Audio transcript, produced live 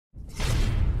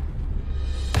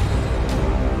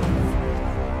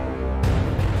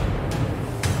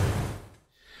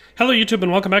Hello YouTube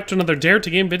and welcome back to another Dare to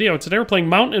Game video. Today we're playing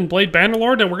Mount and Blade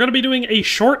Bannerlord and we're going to be doing a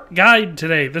short guide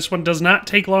today. This one does not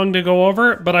take long to go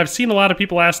over, but I've seen a lot of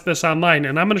people ask this online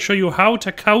and I'm going to show you how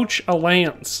to couch a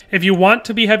lance. If you want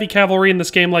to be heavy cavalry in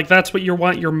this game, like that's what you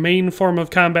want your main form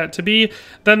of combat to be,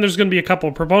 then there's going to be a couple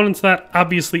of proponents of that.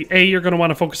 Obviously, A, you're going to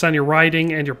want to focus on your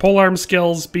riding and your polearm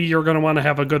skills. B, you're going to want to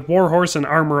have a good warhorse and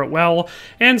armor it well.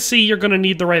 And C, you're going to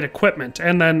need the right equipment.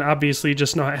 And then obviously you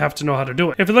just have to know how to do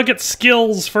it. If you look at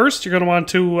skills first, you're going to want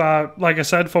to, like I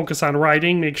said, focus on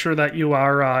riding. Make sure that you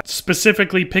are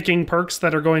specifically picking perks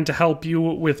that are going to help you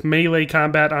with melee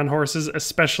combat on horses,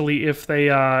 especially if they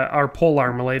are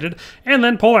polearm related. And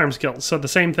then polearm skills. So the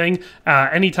same thing,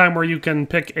 anytime where you can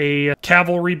pick a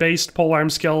cavalry-based polearm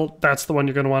skill, that's the one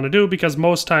you're going to want to do because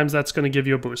most times that's going to give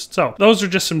you a boost. So those are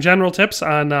just some general tips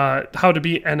on how to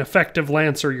be an effective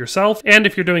lancer yourself. And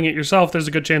if you're doing it yourself, there's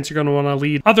a good chance you're going to want to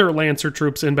lead other lancer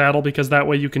troops in battle because that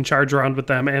way you can charge around with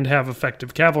them and have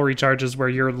effective cavalry charges where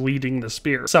you're leading the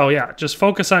spear. So yeah, just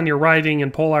focus on your riding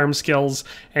and polearm skills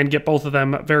and get both of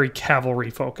them very cavalry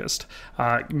focused.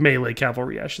 Melee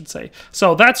cavalry, I should say.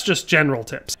 So that's just general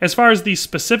tips. As far as the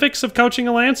specifics of couching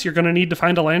a lance, you're going to need to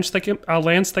find a lance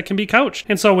that can be couched.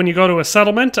 And so when you go to a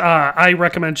settlement, I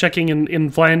recommend checking in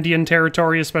Vlandian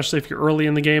territory, especially if you're early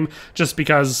in the game, just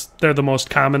because they're the most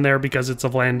common there because it's a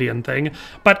Vlandian thing.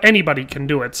 But anybody can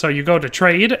do it. So you go to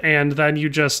trade and then you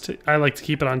just, I like to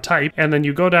keep it on type, and then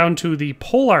you go down to the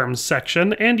polearms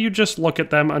section and you just look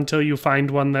at them until you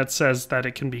find one that says that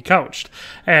it can be couched.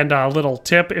 And a little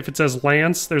tip, if it says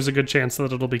lance, there's a good chance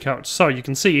that it'll be couched. So you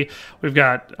can see we've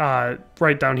got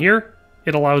right down here,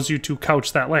 it allows you to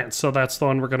couch that lance. So that's the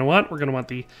one we're going to want. We're going to want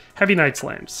the Heavy Knight's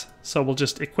Lance. So we'll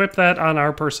just equip that on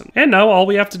our person. And now all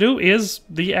we have to do is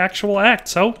the actual act.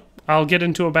 So I'll get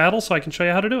into a battle so I can show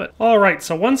you how to do it. Alright,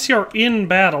 so once you're in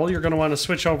battle, you're going to want to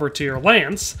switch over to your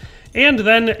lance. And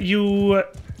then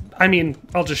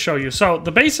I'll just show you. So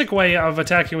the basic way of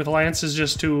attacking with a lance is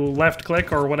just to left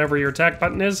click or whatever your attack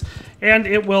button is. And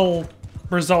it will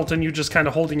result in you just kind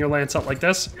of holding your lance out like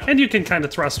this, and you can kind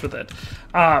of thrust with it.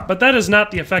 But that is not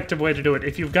the effective way to do it.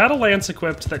 If you've got a lance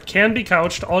equipped that can be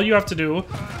couched, all you have to do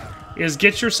is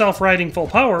get yourself riding full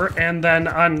power, and then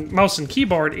on mouse and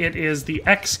keyboard, it is the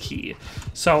X key.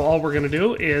 So all we're going to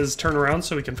do is turn around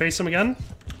so we can face him again,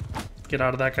 get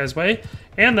out of that guy's way,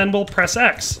 and then we'll press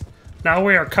X. Now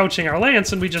we are couching our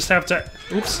lance, and we just have to...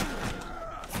 Oops.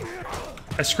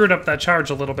 I screwed up that charge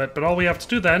a little bit, but all we have to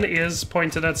do then is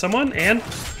point it at someone and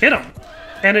hit them.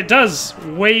 And it does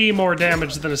way more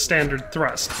damage than a standard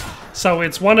thrust. So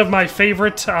it's one of my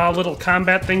favorite little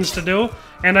combat things to do.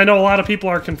 And I know a lot of people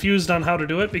are confused on how to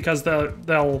do it because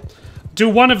they'll do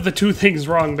one of the two things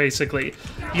wrong, basically.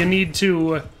 You need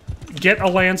to get a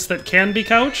lance that can be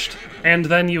couched, and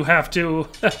then you have to,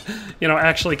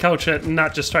 actually couch it and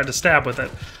not just try to stab with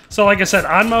it. So like I said,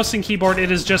 on mouse and keyboard,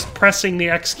 it is just pressing the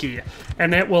X key.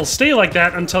 And it will stay like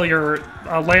that until your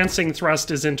lancing thrust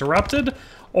is interrupted,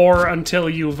 or until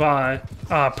you've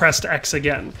pressed X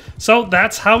again. So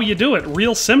that's how you do it.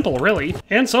 Real simple, really.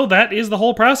 And so that is the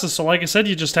whole process. So like I said,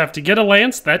 you just have to get a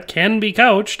lance that can be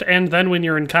couched, and then when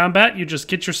you're in combat, you just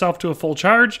get yourself to a full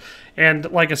charge.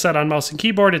 And like I said, on mouse and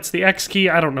keyboard, it's the X key.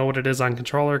 I don't know what it is on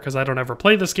controller because I don't ever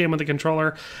play this game with a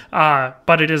controller,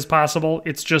 but it is possible.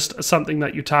 It's just something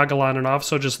that you toggle on and off,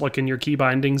 so just look in your key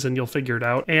bindings and you'll figure it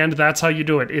out. And that's how you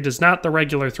do it. It is not the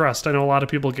regular thrust. I know a lot of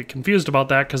people get confused about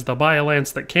that because they'll buy a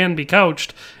lance that can be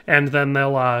couched, and then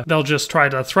they'll just try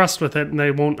to thrust with it and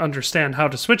they won't understand how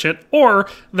to switch it, or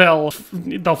they'll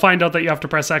find out that you have to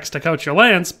press X to couch your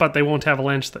lance, but they won't have a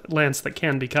lance that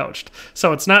can be couched.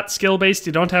 So it's not skill-based.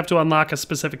 You don't have to unlock a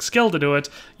specific skill to do it.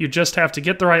 You just have to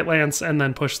get the right lance and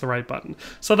then push the right button.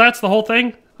 So that's the whole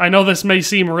thing. I know this may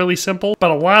seem really simple,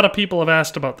 but a lot of people have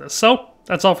asked about this. So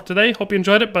that's all for today. Hope you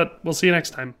enjoyed it, but we'll see you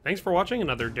next time. Thanks for watching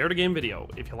another Dare to Game video.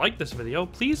 If you like this video,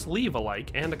 please leave a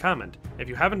like and a comment. If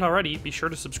you haven't already, be sure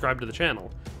to subscribe to the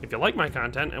channel. If you like my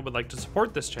content and would like to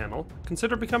support this channel,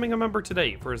 consider becoming a member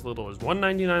today for as little as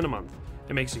 $1.99 a month.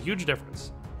 It makes a huge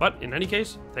difference. But in any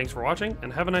case, thanks for watching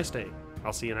and have a nice day.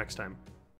 I'll see you next time.